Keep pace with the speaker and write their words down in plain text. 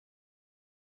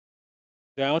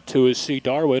Out to his C.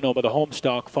 Darwin over the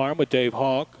Homestock Farm with Dave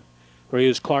Hawk. For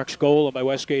his Clark's Goal owned by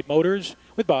Westgate Motors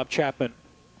with Bob Chapman.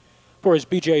 For his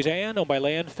BJ's Ann owned by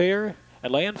Landfair.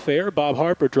 At Landfair, Bob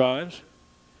Harper drives.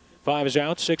 5 is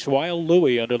out. 6, Wild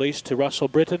Louie under lease to Russell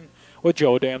Britton with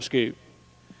Joe Adamsky.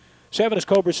 7 is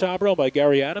Cobra Sabra owned by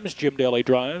Gary Adams. Jim Daly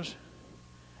drives.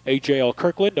 8, JL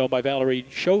Kirkland owned by Valerie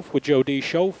Schoaf with Joe D.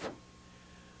 Schoaf.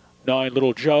 9,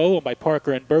 Little Joe owned by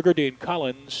Parker and Berger, Dean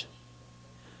Collins.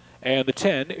 And the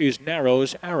 10 is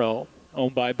Narrows Arrow,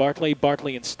 owned by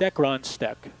Bartley and Steck, Ron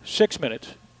Steck. 6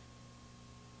 minutes.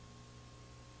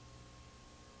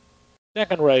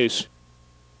 Second race.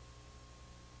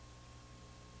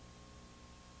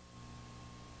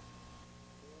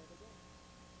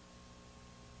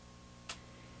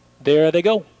 There they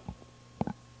go.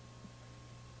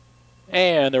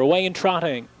 And they're away and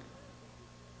trotting.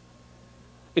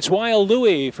 It's Wild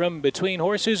Louie from Between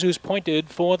Horses, who's pointed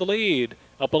for the lead.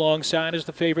 Up alongside is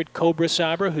the favorite Cobra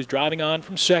Sabra, who's driving on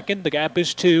from second. The gap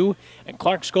is 2, and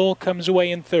Clark's Goal comes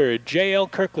away in third. J.L.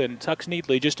 Kirkland tucks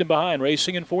neatly just in behind,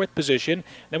 racing in fourth position.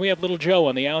 Then we have Little Joe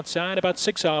on the outside, about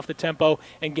 6 off the tempo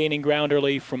and gaining ground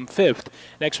early from fifth.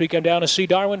 Next we come down to C.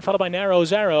 Darwin, followed by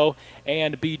Narrows Arrow,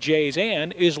 and BJ's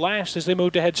Ann is last as they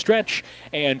move to head stretch.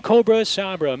 And Cobra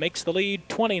Sabra makes the lead,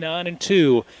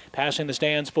 29-2. Passing the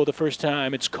stands for the first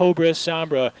time, it's Cobra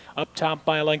Sabra up top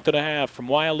by a length and a half from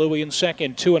Wild Louie in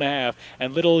second. 2.5,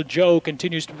 and Little Joe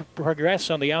continues to progress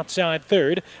on the outside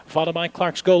third, followed by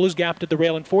Clark's Goal, who's gapped at the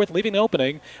rail in fourth, leaving the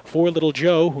opening for Little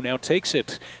Joe, who now takes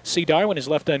it. C. Darwin is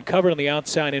left uncovered on the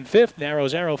outside in fifth.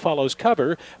 Narrows Arrow follows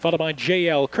cover, followed by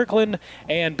J.L. Kirkland,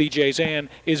 and BJ's Ann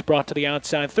is brought to the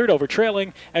outside third, over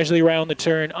trailing as they round the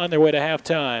turn on their way to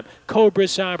halftime. Cobra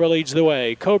Sabra leads the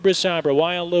way. Cobra Sabra,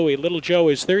 Wild Louie, Little Joe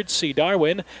is third. C.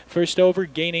 Darwin first over,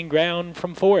 gaining ground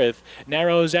from fourth.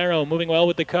 Narrows Arrow moving well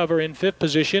with the cover in fifth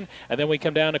position, and then we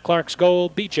come down to Clark's Goal,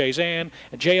 BJ's Ann,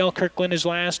 and J.L. Kirkland is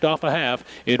last off a half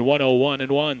in 1:01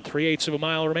 and 1, 3/8 of a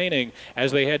mile remaining.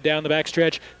 As they head down the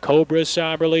backstretch, Cobra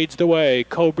Sabra leads the way.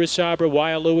 Cobra Sabra,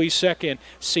 Wild Louie second.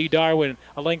 C. Darwin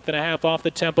a length and a half off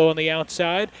the tempo on the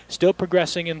outside, still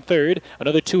progressing in third.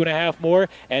 Another 2.5 more,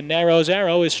 and Narrows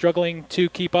Arrow is struggling to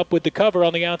keep up with the cover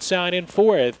on the outside in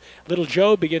fourth. Little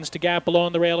Joe begins to gap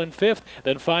along the rail in fifth,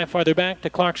 then 5 farther back to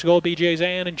Clark's Goal, BJ's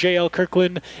Ann, and J.L.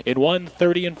 Kirkland in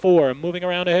 1:30 and 4. Moving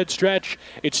around ahead stretch,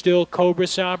 it's still Cobra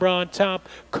Sabra on top.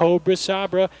 Cobra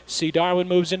Sabra, C. Darwin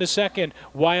moves into second.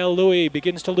 Wild Louie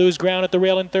begins to lose ground at the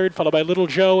rail in third, followed by Little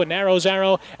Joe and Narrows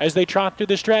Arrow as they trot through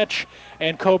the stretch.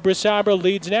 And Cobra Sabra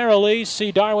leads narrowly.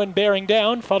 C. Darwin bearing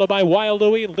down, followed by Wild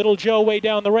Louie. Little Joe way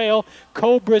down the rail.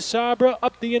 Cobra Sabra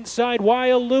up the inside.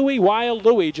 Wild Louie. Wild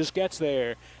Louie just gets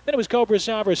there. Then it was Cobra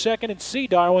Sabra second and C.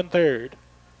 Darwin third.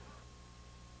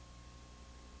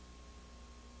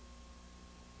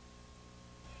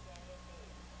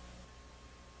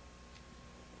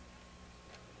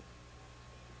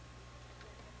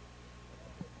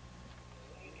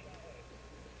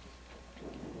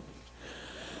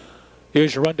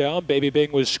 Here's your rundown. Baby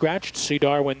Bing was scratched. C.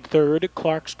 Darwin third.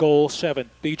 Clark's Goal seventh.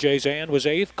 BJ's Ann was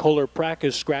eighth. Kohler Prack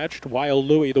is scratched. Wild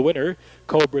Louie the winner.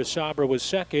 Cobra Sabra was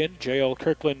second. J.L.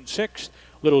 Kirkland sixth.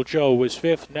 Little Joe was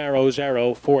fifth. Narrows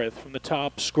Arrow fourth. From the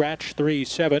top, scratch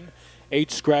 3-7. 8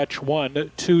 scratch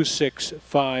 1, 2 6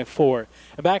 5 4.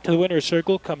 And back to the winner's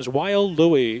circle comes Wild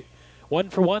Louie. 1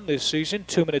 for 1 this season,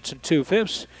 2 minutes and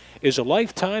 2/5, is a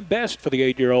lifetime best for the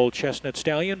 8-year-old Chestnut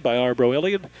Stallion by Arbro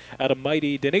Iliad at a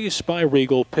Mighty Denise by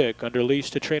Regal Pick. Under lease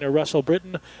to trainer Russell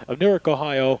Britton of Newark,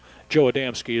 Ohio, Joe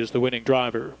Adamsky is the winning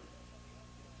driver.